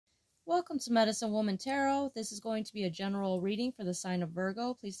Welcome to Medicine Woman Tarot. This is going to be a general reading for the sign of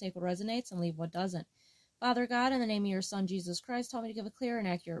Virgo. Please take what resonates and leave what doesn't. Father God, in the name of your Son, Jesus Christ, help me to give a clear and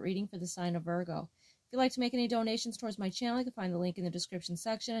accurate reading for the sign of Virgo. If you'd like to make any donations towards my channel, you can find the link in the description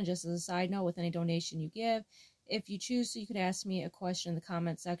section. And just as a side note, with any donation you give, if you choose to, you could ask me a question in the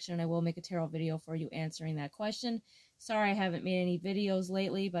comment section, and I will make a tarot video for you answering that question. Sorry I haven't made any videos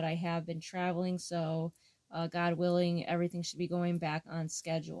lately, but I have been traveling, so God willing, everything should be going back on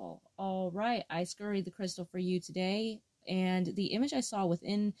schedule. All right, I scurried the crystal for you today, and the image I saw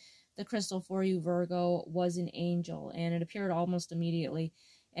within the crystal for you, Virgo, was an angel, and it appeared almost immediately.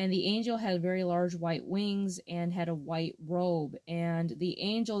 And the angel had very large white wings and had a white robe, and the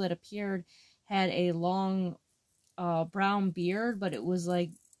angel that appeared had a long brown beard, but it was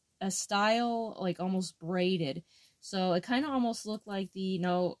like a style, like almost braided. So it kind of almost looked like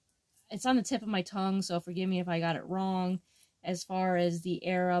it's on the tip of my tongue, so forgive me if I got it wrong as far as the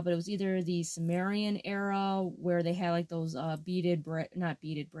era, but it was either the Sumerian era where they had like those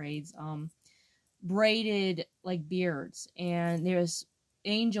braided like beards, and there's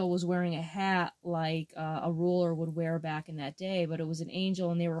angel was wearing a hat like a ruler would wear back in that day, but it was an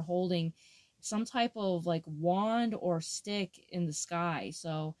angel and they were holding some type of like wand or stick in the sky.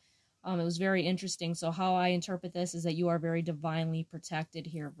 So it was very interesting. So how I interpret this is that you are very divinely protected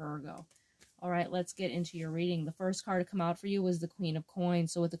here, Virgo. All right, let's get into your reading. The first card to come out for you was the Queen of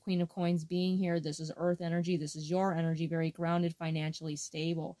Coins. So with the Queen of Coins being here, this is earth energy. This is your energy, very grounded, financially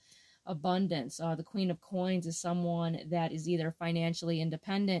stable. Abundance. The Queen of Coins is someone that is either financially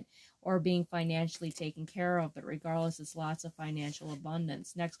independent or being financially taken care of, but regardless, it's lots of financial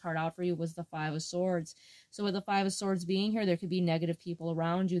abundance. Next card out for you was the Five of Swords. So with the Five of Swords being here, there could be negative people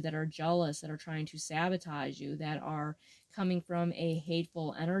around you that are jealous, that are trying to sabotage you, that are coming from a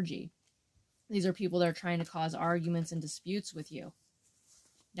hateful energy. These are people that are trying to cause arguments and disputes with you.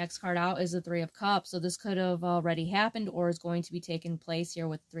 Next card out is the Three of Cups. So this could have already happened or is going to be taking place here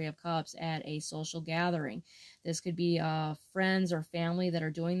with Three of Cups at a social gathering. This could be friends or family that are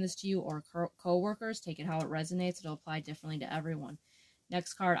doing this to you, or co-workers. Take it how it resonates. It'll apply differently to everyone.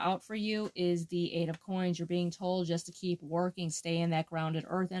 Next card out for you is the Eight of Coins. You're being told just to keep working, stay in that grounded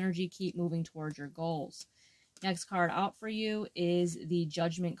earth energy, keep moving towards your goals. Next card out for you is the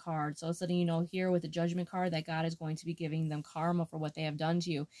Judgment card. So it's letting you know here with the Judgment card that God is going to be giving them karma for what they have done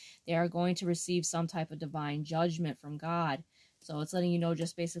to you. They are going to receive some type of divine judgment from God. So it's letting you know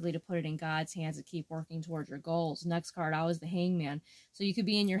just basically to put it in God's hands and keep working towards your goals. Next card out is the Hangman. So you could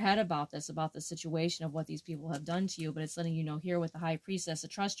be in your head about this, about the situation of what these people have done to you, but it's letting you know here with the High Priestess to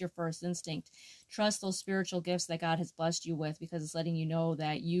trust your first instinct. Trust those spiritual gifts that God has blessed you with, because it's letting you know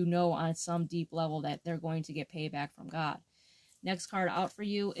that you know on some deep level that they're going to get payback from God. Next card out for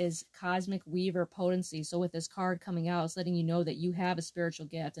you is Cosmic Weaver Potency. So with this card coming out, it's letting you know that you have a spiritual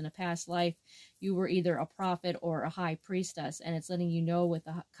gift. In a past life, you were either a prophet or a high priestess. And it's letting you know with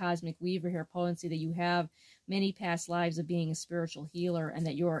the Cosmic Weaver here Potency that you have many past lives of being a spiritual healer, and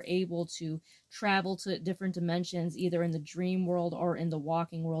that you are able to travel to different dimensions, either in the dream world or in the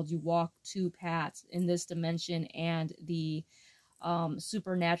walking world. You walk two paths in this dimension and the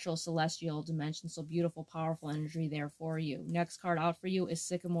supernatural celestial dimension. So beautiful, powerful energy there for you. Next card out for you is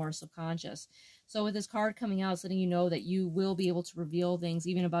Sycamore Subconscious. So with this card coming out, it's letting you know that you will be able to reveal things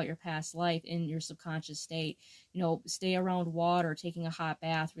even about your past life in your subconscious state. You know, stay around water, taking a hot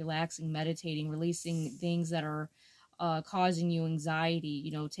bath, relaxing, meditating, releasing things that are causing you anxiety.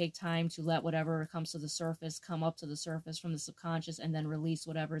 You know, take time to let whatever comes to the surface come up to the surface from the subconscious, and then release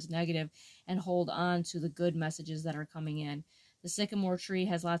whatever is negative and hold on to the good messages that are coming in. The sycamore tree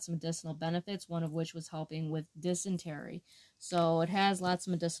has lots of medicinal benefits, one of which was helping with dysentery. So it has lots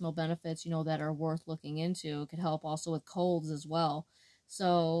of medicinal benefits, you know, that are worth looking into. It could help also with colds as well.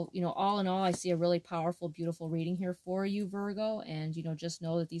 So, you know, all in all, I see a really powerful, beautiful reading here for you, Virgo. And, you know, just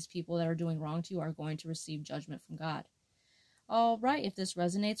know that these people that are doing wrong to you are going to receive judgment from God. All right, if this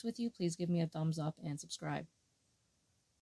resonates with you, please give me a thumbs up and subscribe.